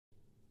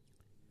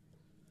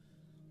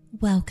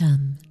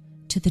Welcome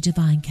to the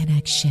Divine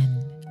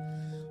Connection.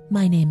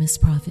 My name is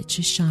Prophet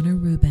Shoshana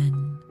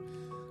Rubin.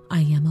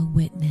 I am a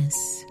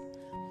witness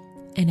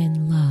and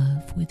in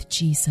love with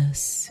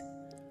Jesus.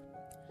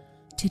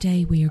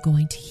 Today we are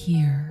going to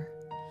hear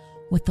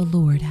what the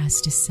Lord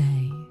has to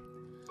say.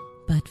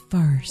 But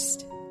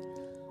first,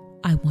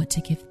 I want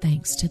to give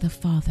thanks to the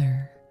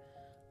Father,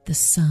 the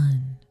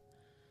Son,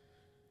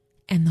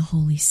 and the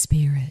Holy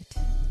Spirit.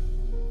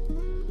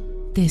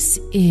 This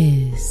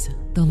is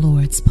the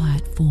Lord's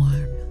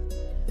platform.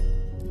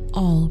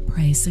 All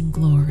praise and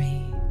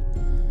glory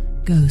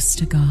goes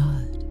to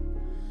God.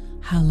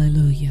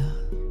 Hallelujah.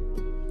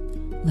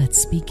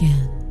 Let's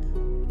begin.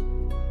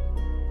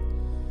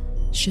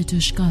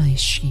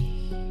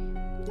 Shitushkaishi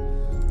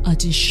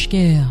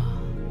Adishkea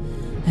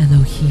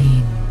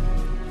Elohim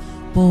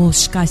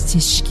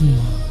Boshkatishki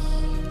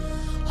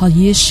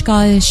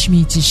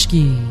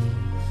Hayishkaishmitishki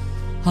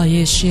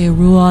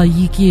Hayesherua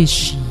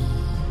Yikishi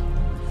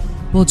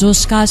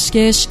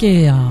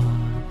Bojoshkashkeshkea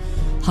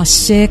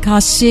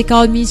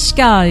Hashekashika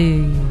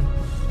Mishkai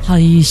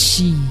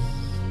Haishi.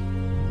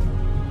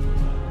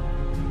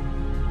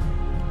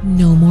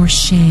 No more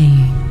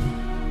shame,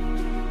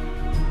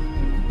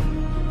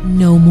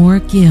 no more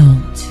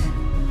guilt,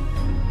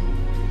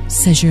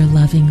 says your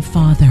loving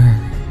Father.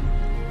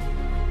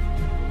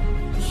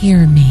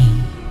 Hear me.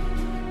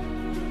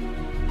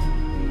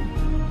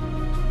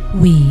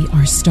 We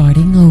are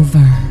starting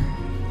over.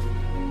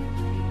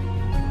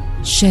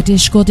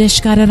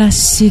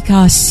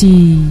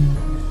 Shedishkodeshkararasikasi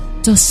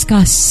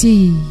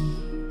Toskasi.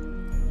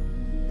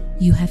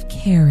 You have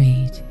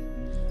carried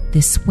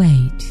this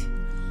weight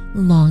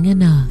long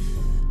enough,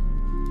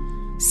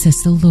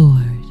 says the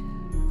Lord.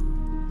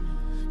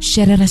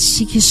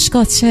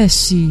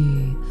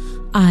 Sherarashikishkoteshi,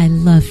 I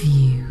love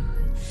you.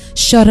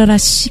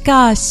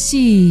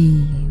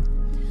 Shararashikasi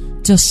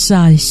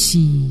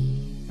Tosaishi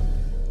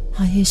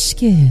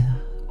Haishkia.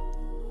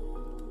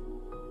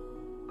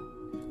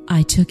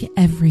 I took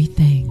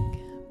everything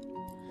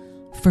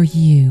for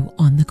you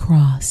on the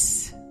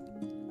cross.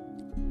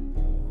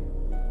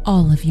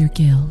 All of your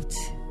guilt,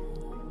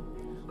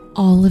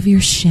 all of your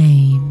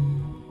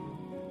shame.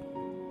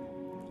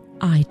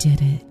 I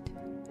did it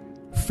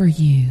for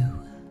you,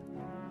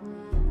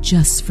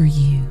 just for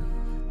you.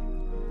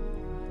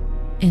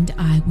 And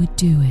I would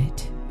do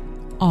it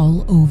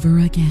all over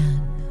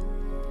again,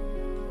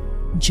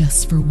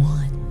 just for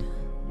one.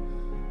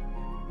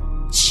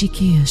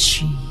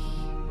 Shikiashi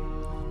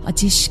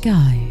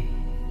Adishkai.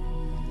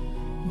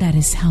 That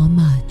is how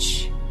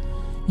much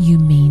you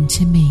mean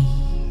to me.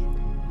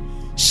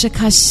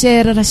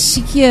 Shakashera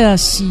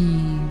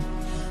Shikiashi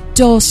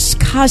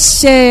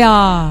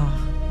Doskashea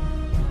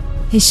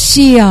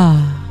Hishia.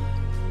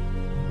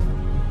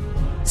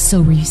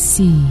 So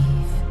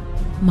receive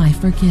my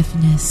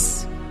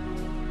forgiveness,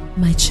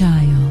 my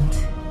child,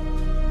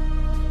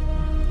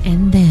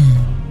 and then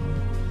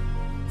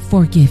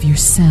forgive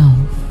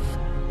yourself.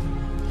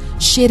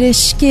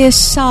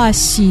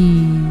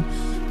 Shirishkeshashi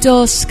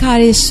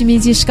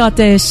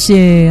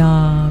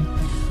Doskarishmidishkateshea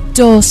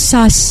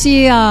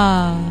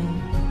Dosashia.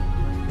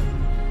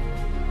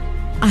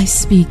 I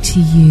speak to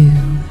you.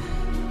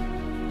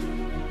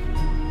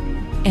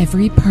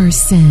 Every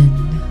person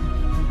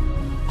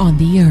on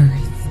the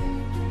earth.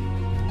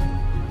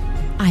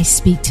 I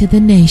speak to the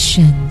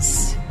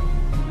nations.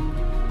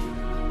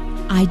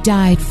 I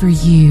died for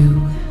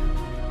you.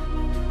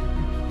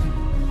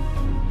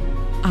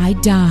 I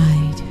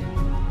died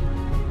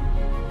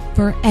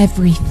for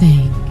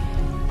everything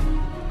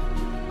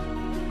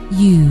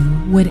you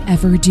would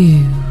ever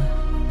do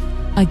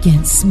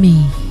against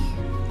me,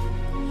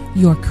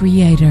 your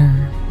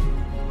Creator.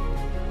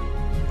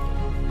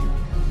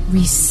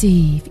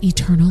 Receive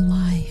eternal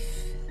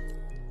life.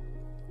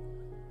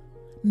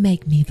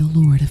 Make me the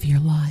Lord of your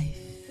life.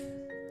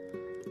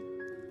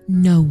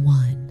 No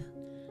one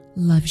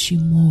loves you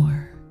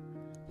more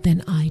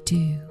than I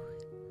do,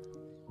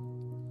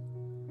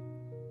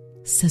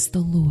 says the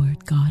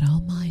Lord God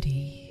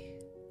Almighty.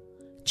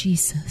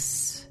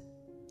 Jesus.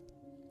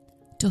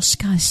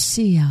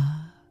 Doskashia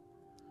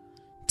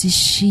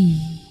Dishi.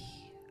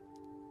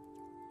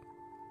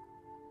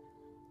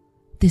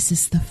 This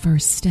is the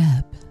first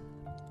step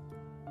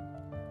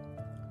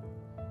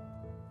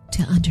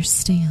to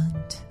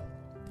understand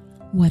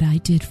what I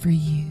did for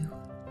you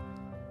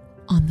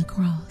on the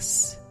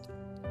cross.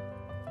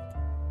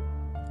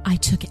 I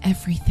took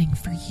everything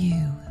for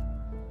you,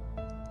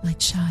 my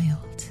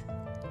child,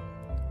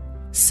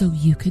 so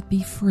you could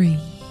be free.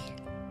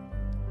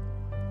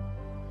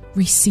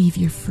 Receive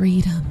your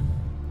freedom.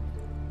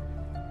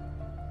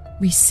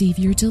 Receive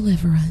your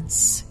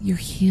deliverance, your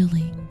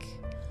healing,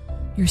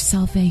 your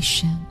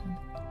salvation.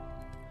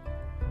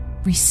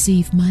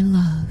 Receive my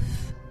love,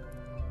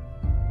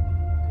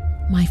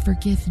 my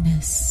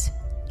forgiveness,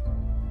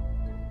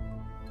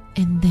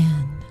 and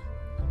then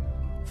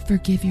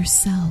forgive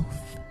yourself.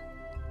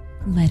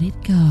 Let it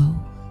go.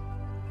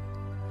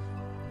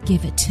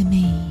 Give it to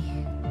me.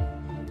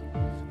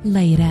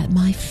 Lay it at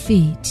my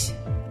feet.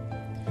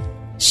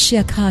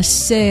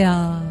 Shekashea.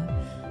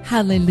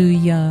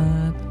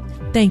 Hallelujah.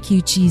 Thank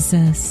you,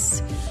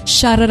 Jesus.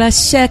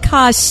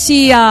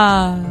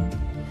 Shararashekashia.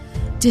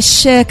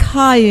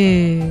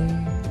 Deshekaye.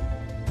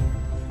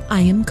 I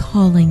am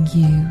calling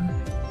you,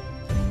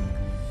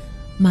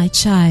 my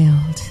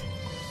child.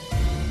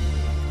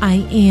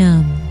 I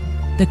am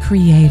the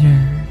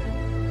Creator.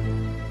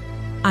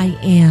 I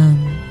am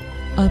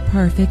a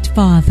perfect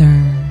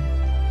Father,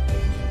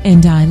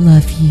 and I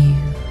love you.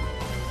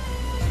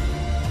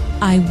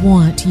 I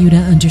want you to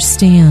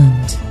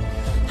understand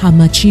how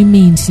much you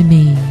mean to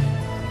me.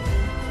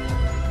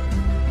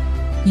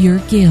 Your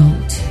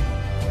guilt,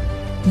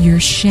 your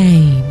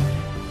shame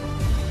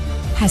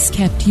has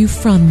kept you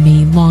from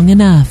me long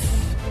enough.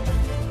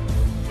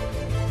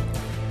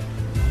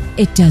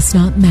 It does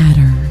not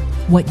matter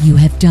what you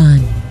have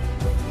done.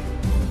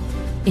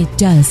 It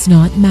does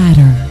not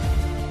matter.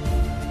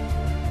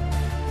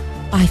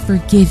 I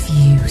forgive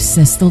you,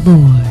 says the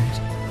Lord.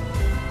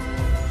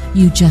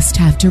 You just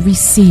have to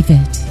receive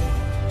it.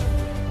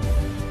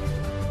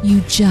 You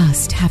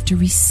just have to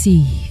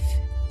receive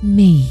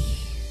me,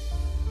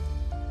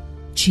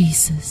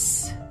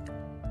 Jesus.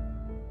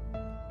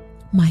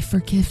 My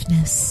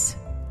forgiveness,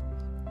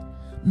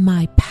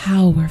 my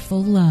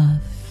powerful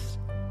love.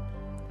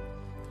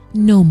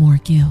 No more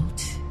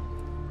guilt,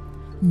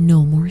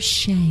 no more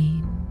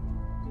shame.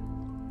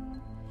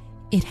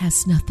 It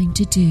has nothing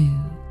to do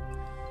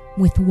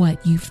with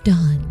what you've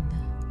done.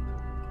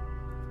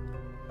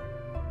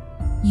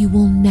 You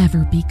will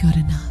never be good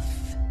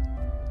enough.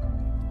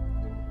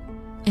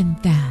 And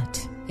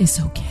that is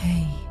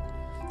okay,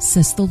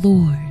 says the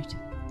Lord.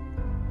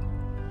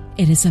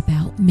 It is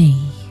about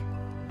me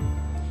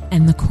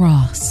and the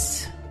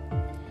cross,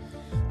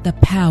 the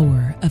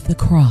power of the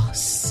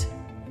cross.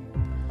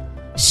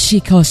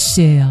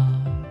 Shikoshea,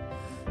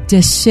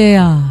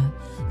 Deshea,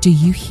 do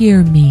you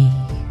hear me?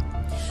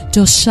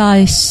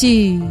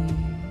 Doshaishi,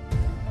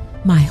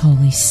 my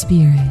Holy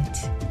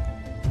Spirit.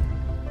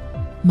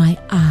 My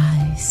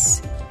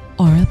eyes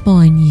are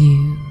upon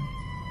you.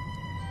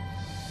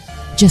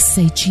 Just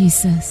say,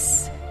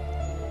 Jesus,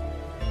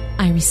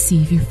 I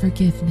receive your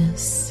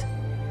forgiveness,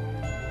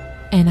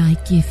 and I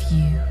give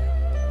you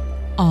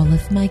all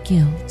of my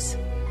guilt,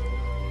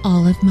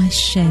 all of my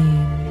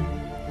shame.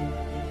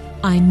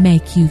 I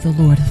make you the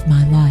Lord of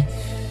my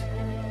life.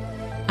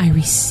 I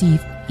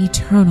receive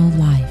eternal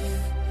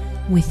life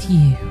with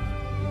you.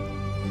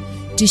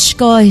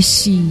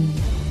 Dishkoishi,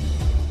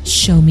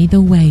 show me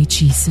the way,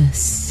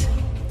 Jesus.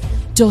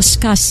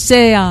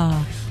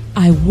 Doskasea,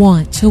 I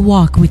want to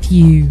walk with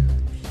you.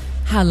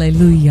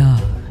 Hallelujah.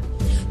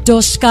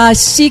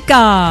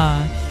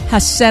 Doskashika,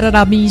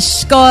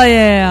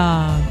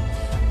 haseramishkoea.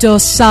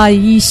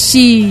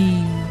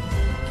 Dosaishi,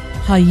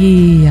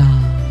 hayia.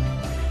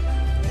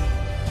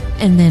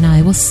 And then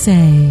I will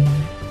say,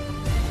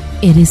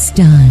 it is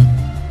done.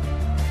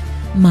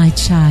 My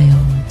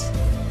child,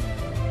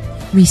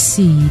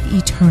 receive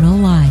eternal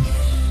life.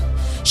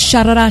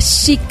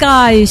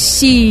 Shararashikai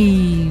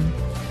shi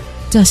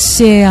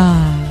dasea.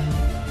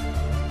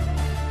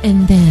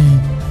 And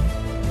then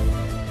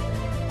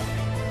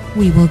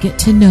we will get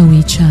to know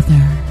each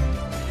other.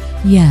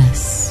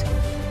 Yes,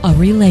 a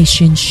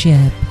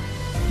relationship,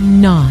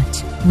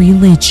 not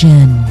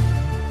religion.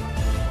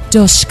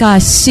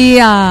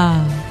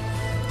 Doshkasia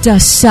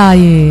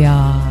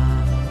dasaya.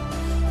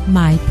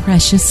 My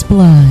precious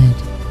blood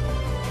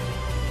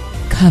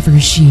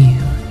covers you,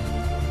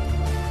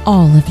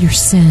 all of your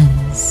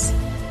sins.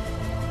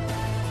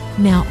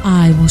 Now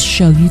I will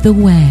show you the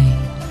way.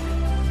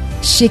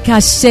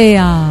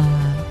 Shikashea.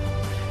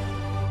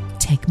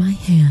 Take my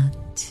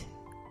hand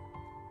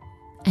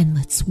and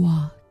let's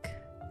walk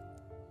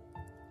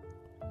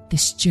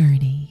this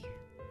journey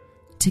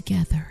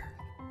together,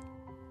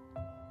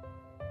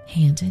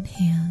 hand in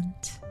hand.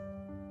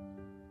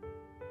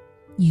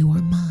 You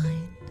are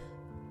mine.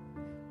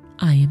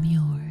 I am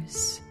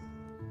yours.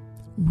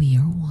 We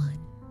are one.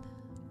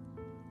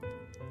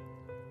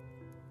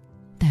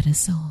 That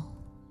is all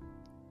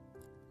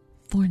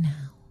for now.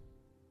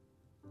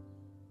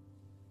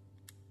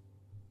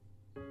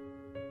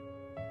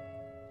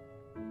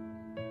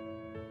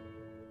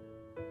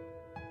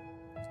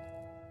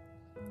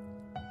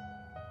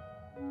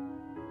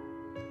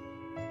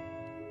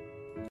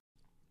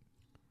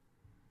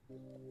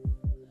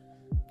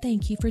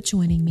 Thank you for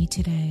joining me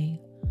today.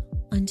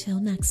 Until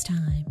next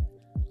time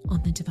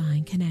on The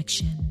Divine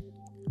Connection,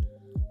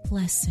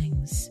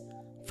 blessings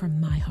from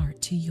my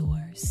heart to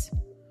yours.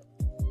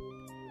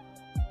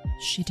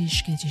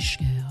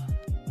 Shidishkedishkea,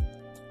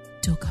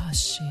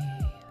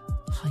 Dokashi,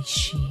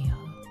 Haishia.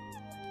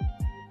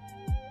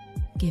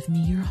 Give me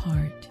your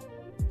heart,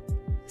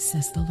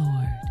 says the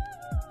Lord.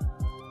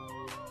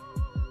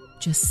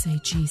 Just say,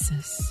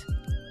 Jesus,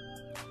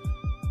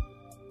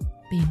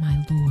 be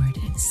my Lord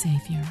and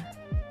Savior.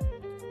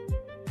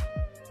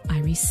 I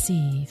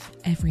receive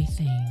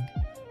everything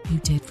you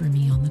did for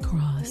me on the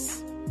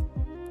cross.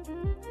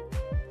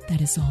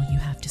 That is all you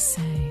have to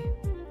say,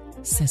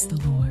 says the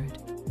Lord.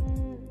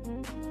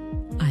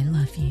 I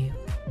love you.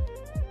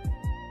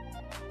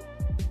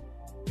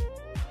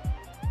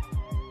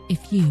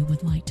 If you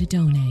would like to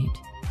donate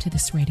to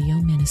this radio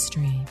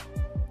ministry,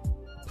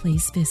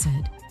 please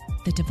visit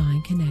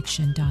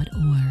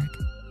thedivineconnection.org.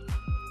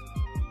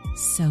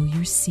 Sow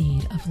your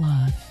seed of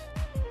love.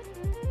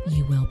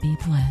 You will be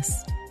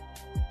blessed.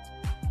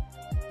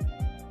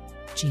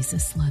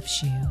 Jesus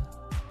loves you.